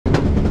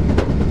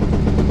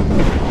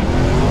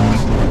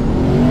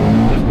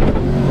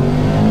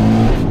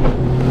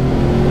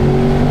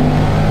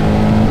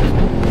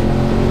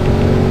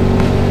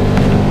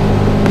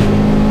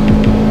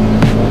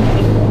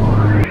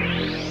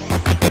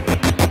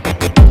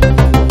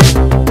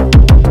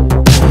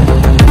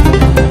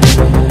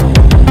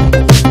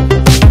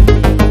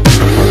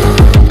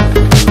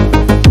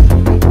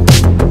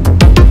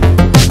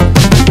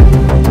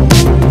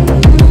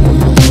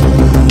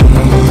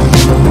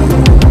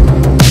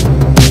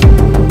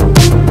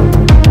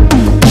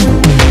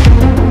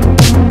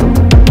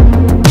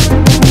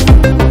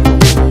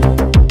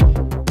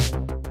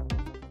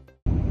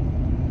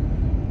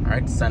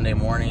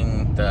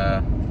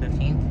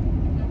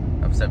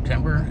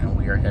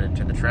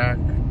track.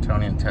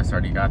 Tony and Tess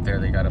already got there.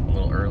 They got up a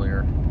little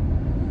earlier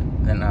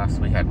than us.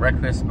 We had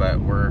breakfast, but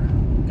we're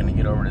gonna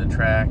get over to the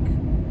track,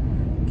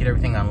 get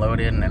everything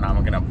unloaded, and then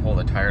I'm gonna pull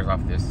the tires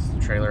off this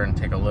trailer and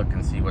take a look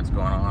and see what's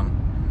going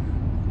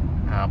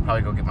on. I'll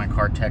probably go get my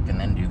car checked and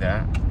then do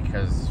that,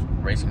 because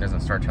racing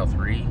doesn't start till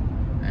 3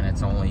 and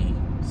it's only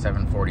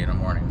 7:40 in the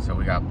morning, so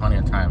we got plenty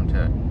of time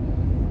to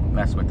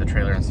mess with the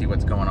trailer and see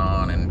what's going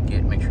on and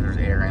make sure there's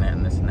air in it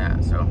and this and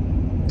that. So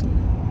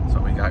that's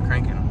what we got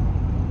cranking.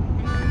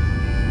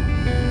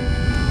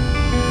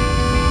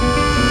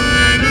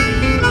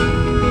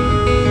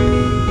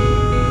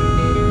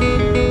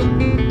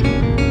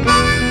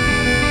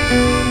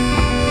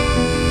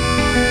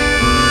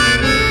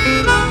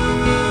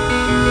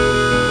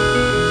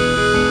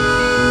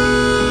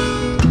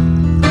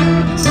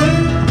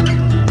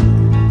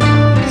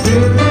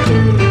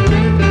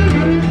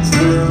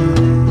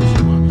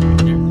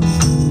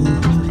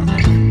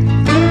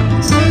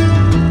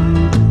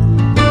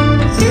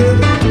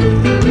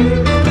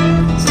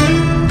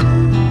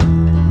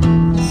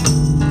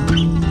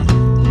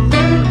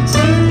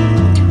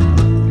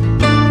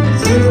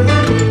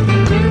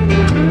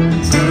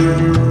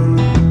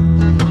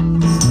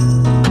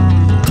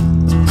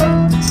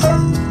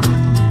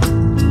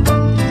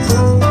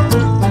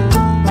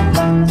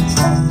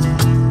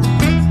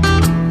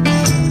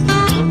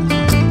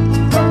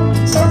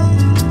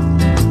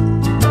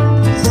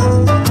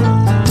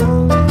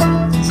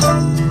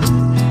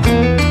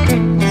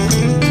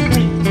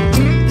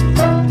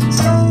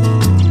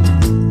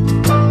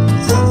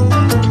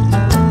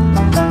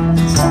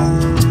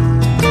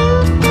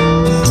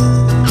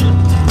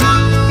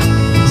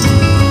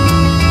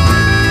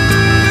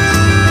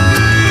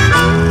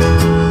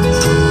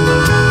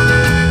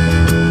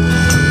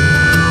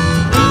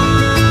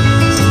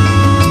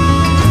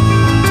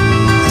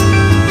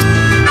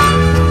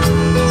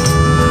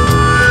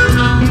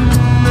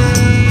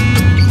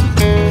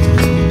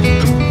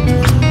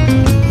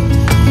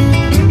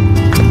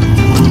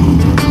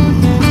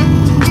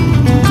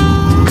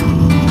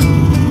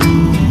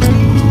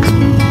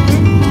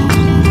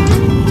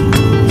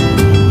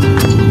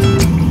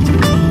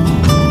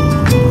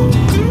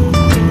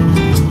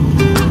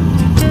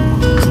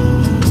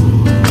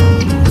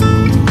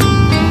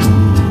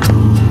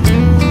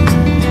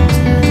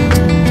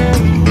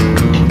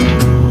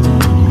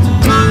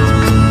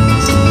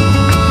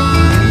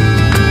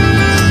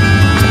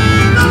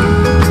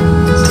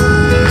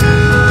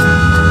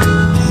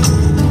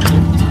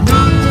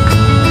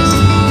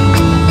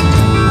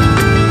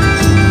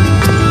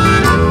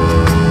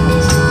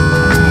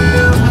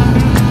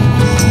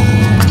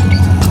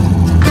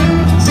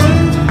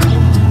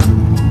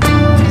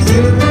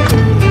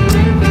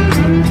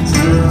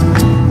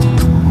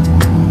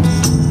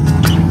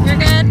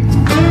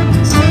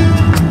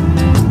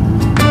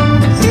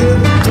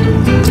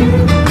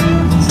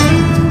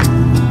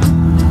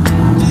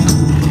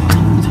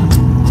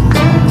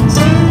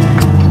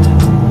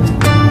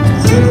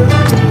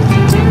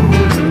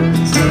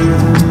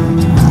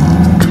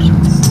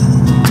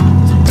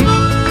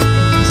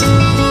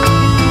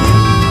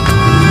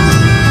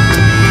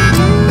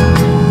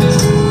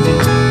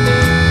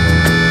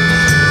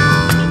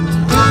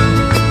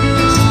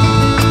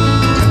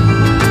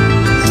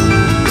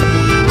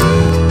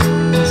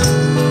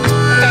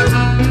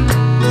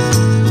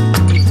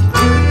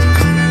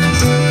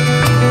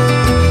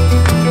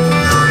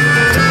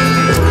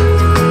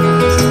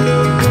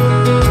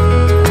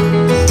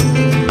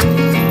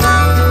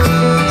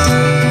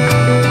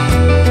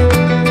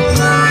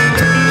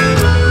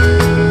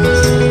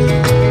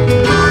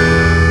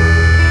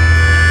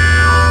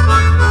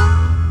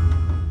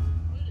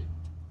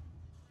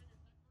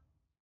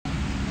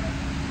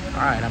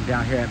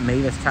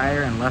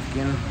 Tire in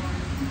Lufkin.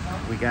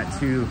 We got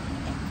 2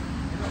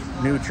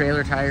 new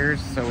trailer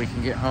tires so we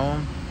can get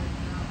home.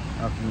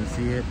 I don't know if you can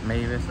see it,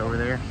 Mavis over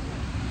there.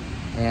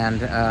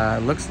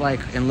 And looks like,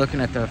 in looking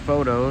at the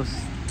photos,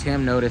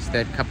 Tim noticed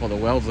that a couple of the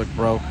welds look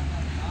broke. So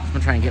I'm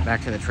gonna try and get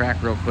back to the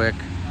track real quick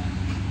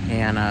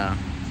and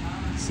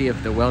see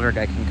if the welder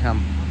guy can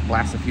come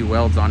blast a few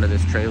welds onto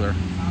this trailer.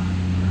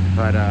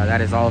 But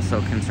that is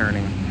also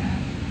concerning.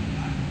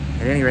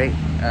 At any rate,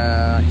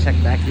 check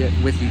back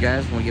with you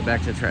guys when we get back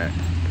to the track.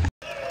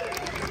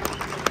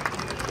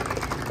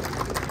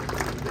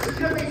 It's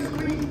going to be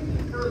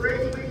sweet for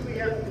race week. We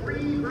have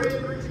 3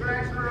 brand new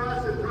tracks for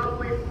us and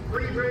probably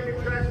 3 brand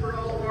new tracks for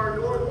all of our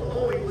normal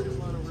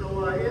homies.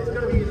 So it's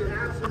going to be an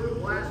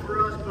absolute blast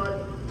for us.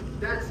 But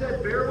that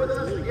said, bear with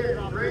us. Again,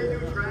 brand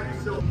new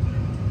tracks. So.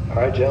 All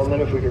right,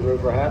 gentlemen, if we could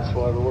remove our hats,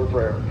 we'll have a word of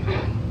prayer.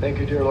 Thank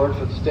you, dear Lord,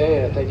 for this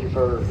day, and thank you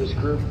for this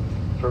group,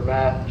 for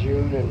Matt,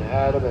 June, and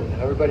Adam,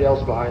 and everybody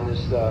else behind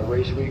this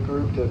race week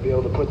group to be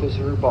able to put this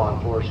group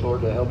on for us,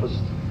 Lord, to help us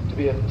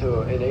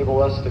to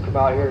enable us to come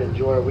out here and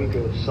enjoy a week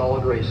of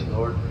solid racing,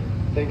 Lord.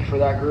 Thank you for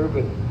that group,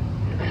 and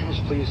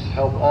just please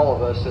help all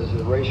of us as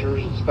the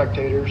racers and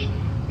spectators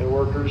and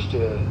workers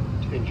to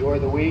enjoy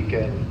the week.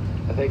 And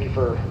I thank you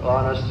for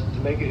allowing us to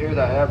make it here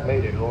that have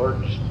made it,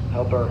 Lord. Just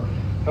help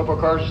our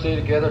cars stay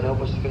together and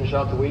help us to finish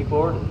out the week,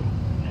 Lord.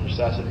 And and just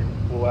ask that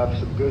we'll have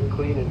some good,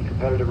 clean, and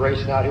competitive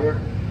racing out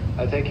here.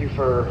 I thank you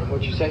for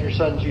what you sent your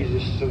son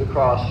Jesus to the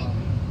cross,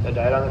 that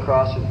died on the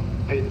cross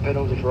and paid the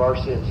penalty for our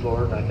sins,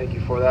 Lord. And I thank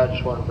you for that. I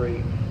just want to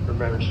bring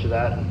remembrance to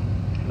that.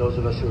 And those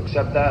of us who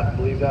accept that and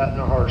believe that in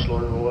our hearts,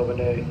 Lord, will live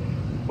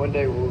one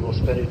day we will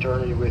spend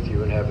eternity with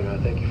you in heaven. And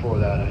I thank you for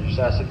that. I just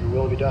ask that your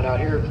will be done out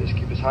here. Please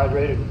keep us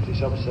hydrated. Please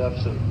help us have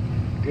some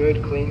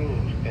good, clean,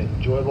 and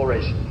enjoyable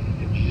racing.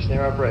 In Jesus' name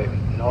I pray.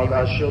 And all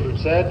God's children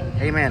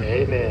said, Amen.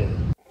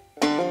 Amen.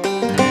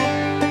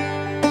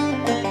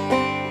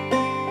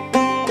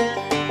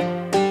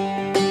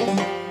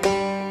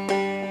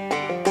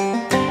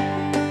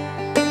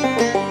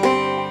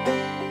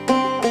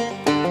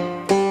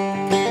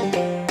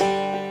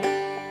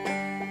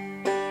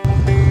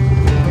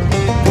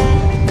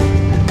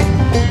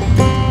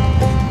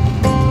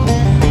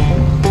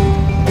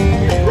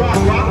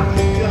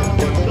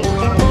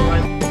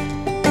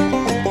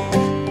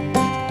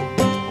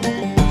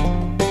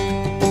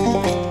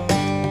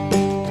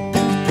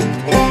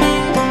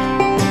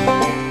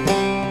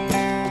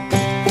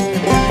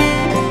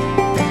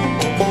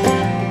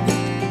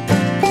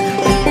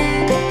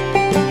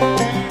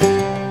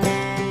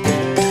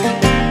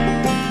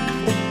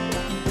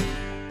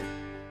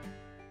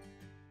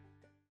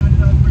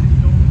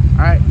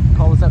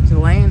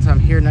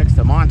 Next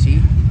to Monty.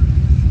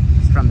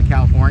 He's from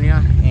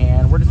California,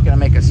 and we're just gonna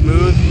make a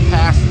smooth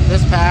pass,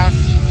 this pass,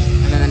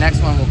 and then the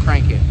next one we'll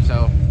crank it.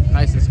 So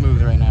nice and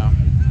smooth right now.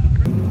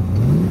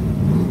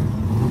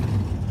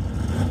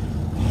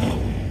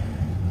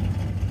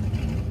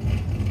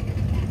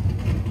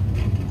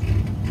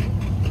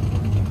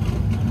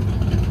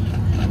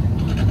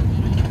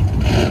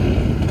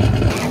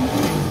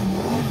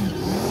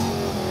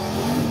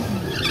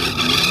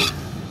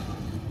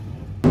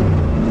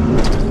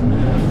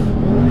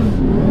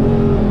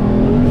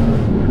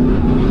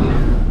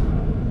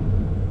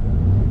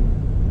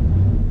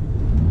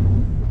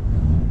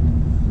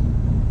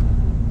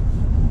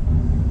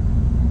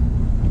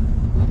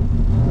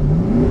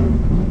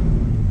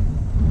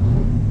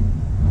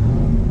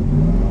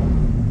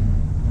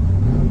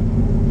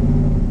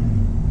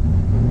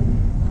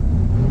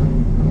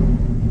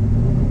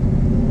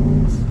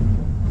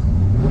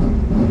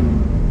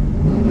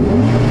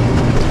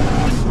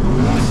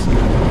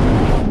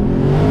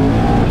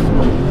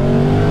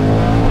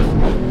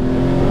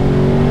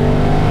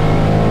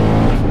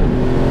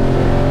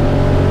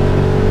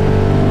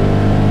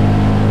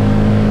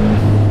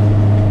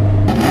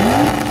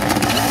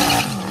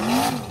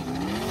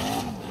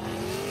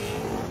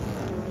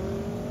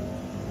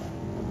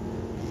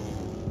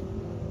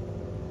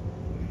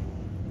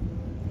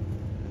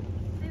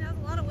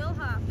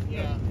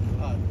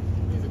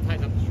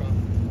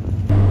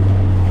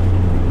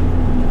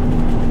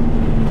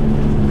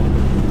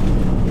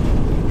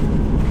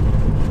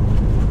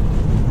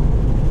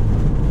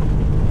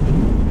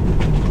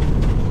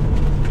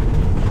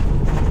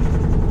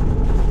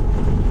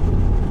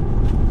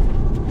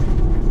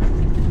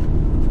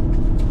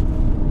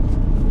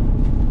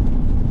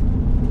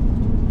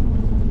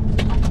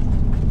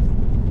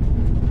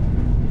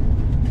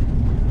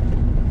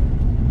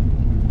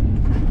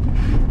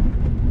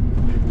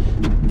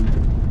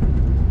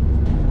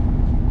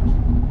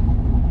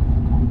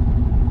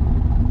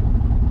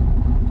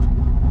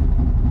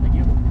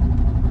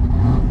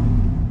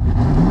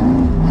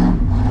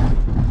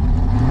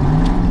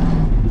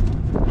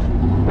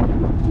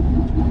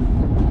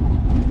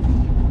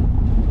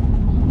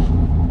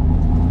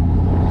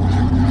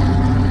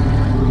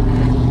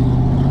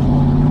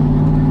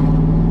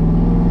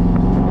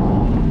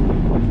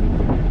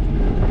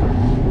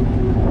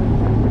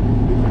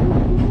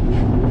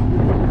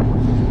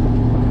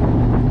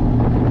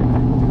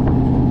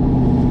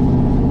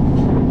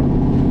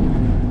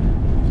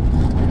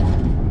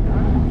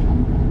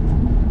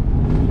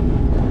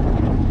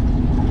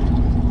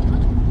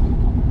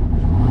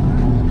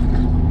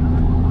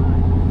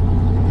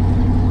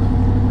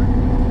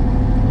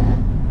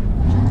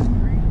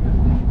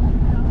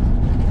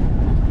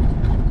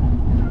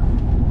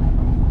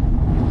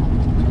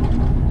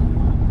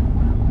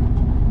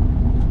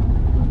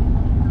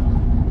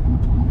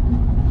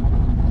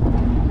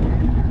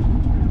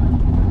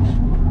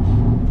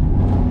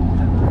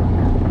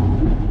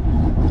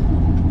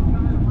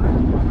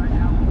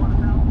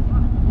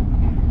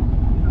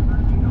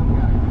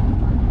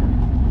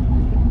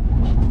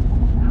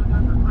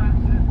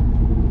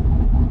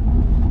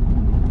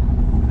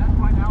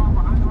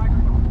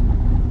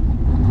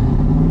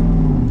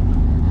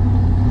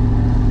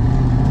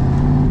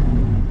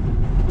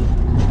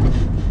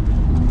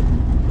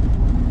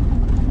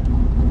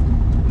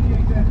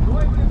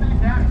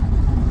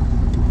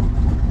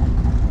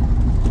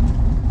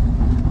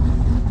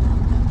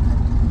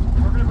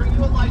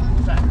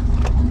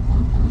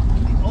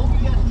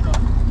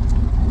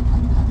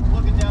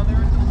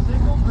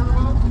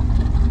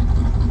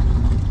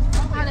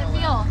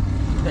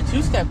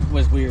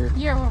 was weird.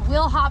 You're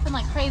wheel hopping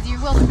like crazy. Your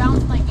wheels are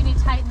bouncing like you need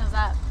to tighten those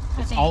up.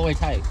 It's all the way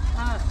tight.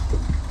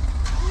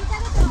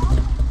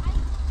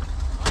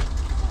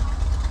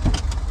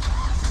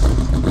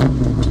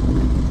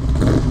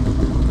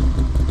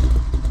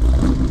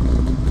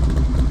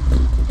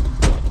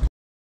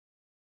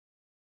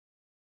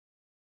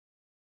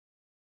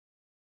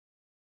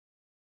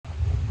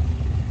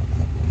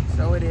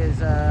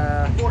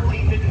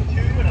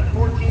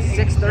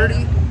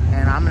 630,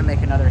 and I'm gonna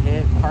make another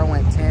hit. Car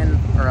went 10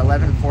 or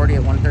 1140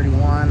 at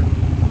 131.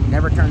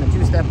 Never turned the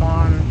two-step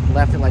on.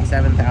 Left it like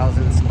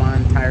 7,000.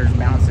 Spun, tires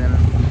bouncing.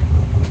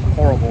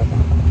 Horrible.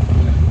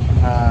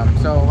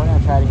 So we're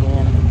gonna try it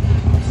again,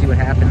 see what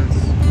happens,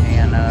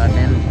 and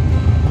then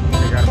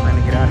figure out a plan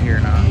to get out of here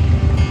or not.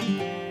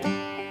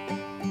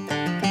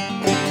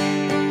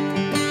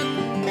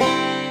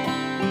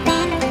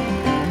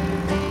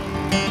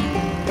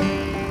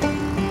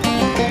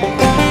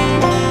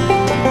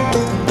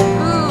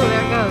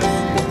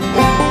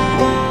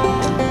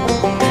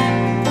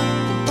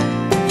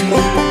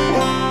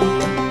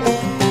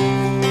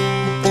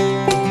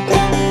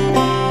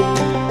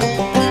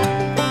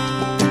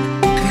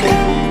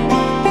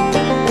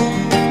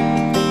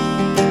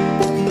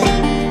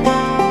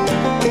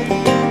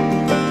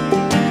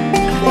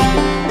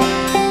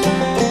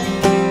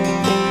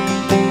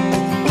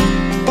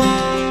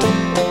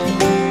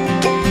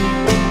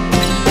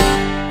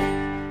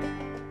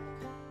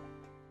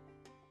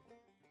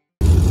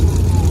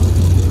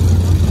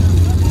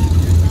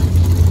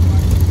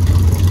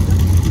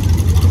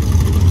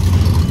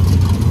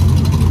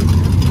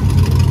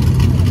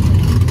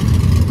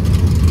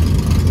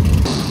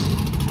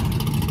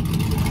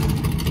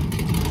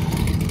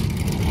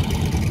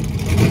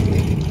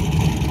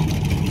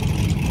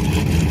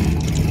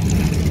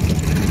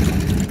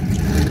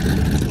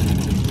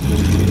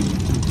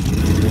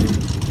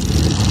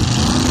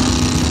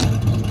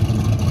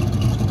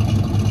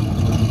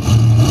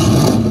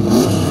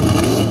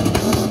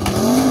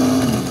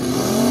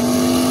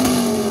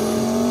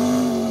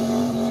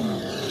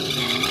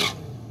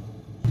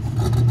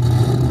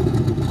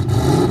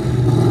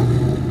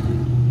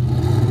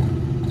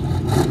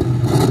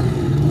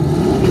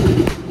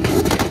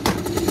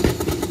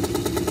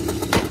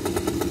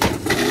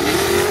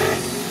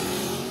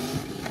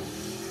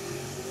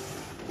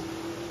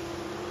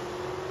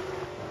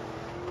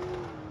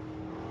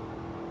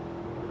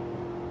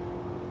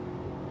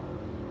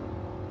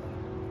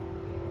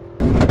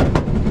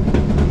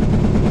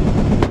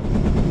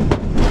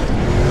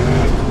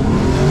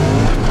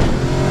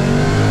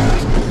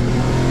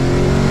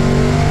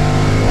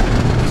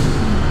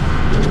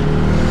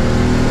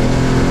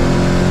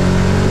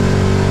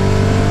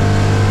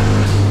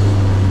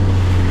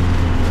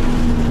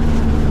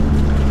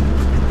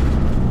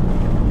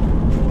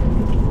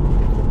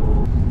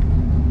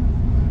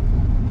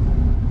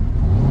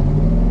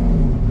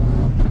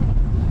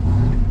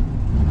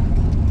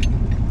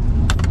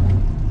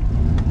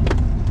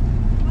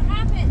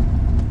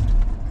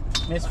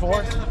 Miss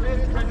four.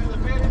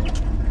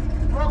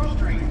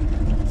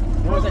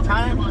 What was the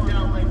time? The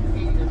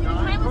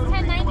time was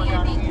 10:90,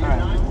 I think. All right.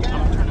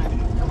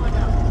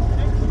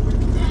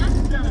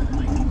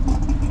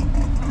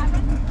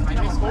 I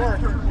missed four.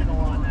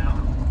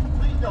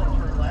 Please don't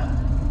turn left.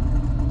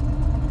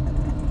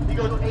 He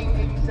goes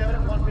 887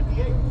 at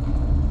 158.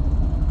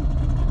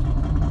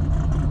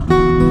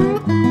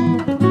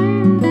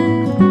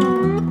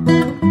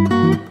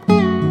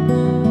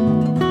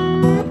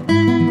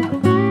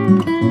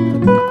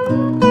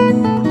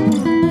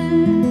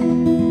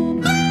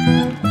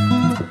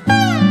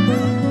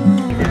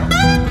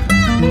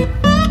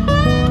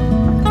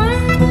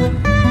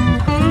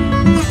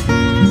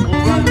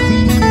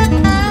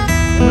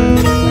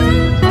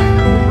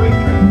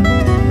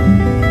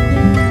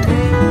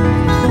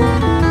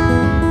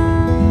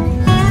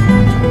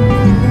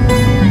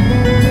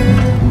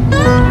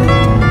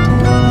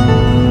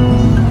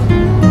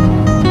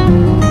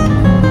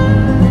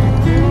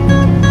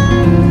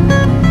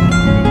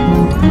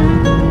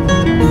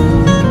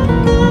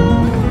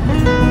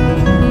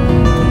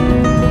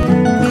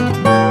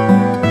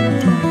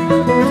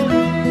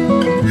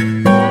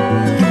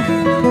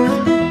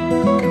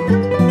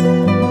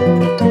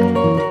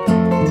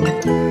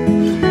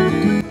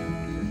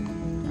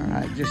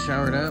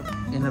 Showered up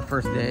in the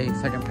first day.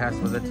 Second pass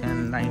was a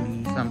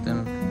 1090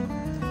 something.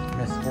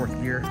 Missed fourth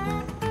gear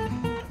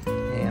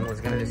and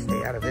was gonna just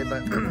stay out of it,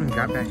 but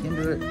got back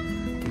into it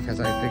because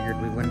I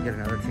figured we wouldn't get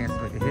another chance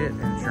to make a hit,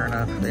 and sure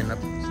enough they ended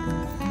up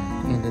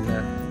ending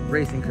the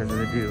racing because of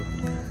the dew.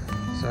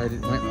 So I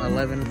went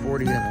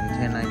 1140 and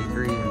then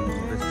 1093, and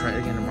we'll just try it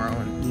again tomorrow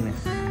in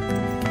Enos.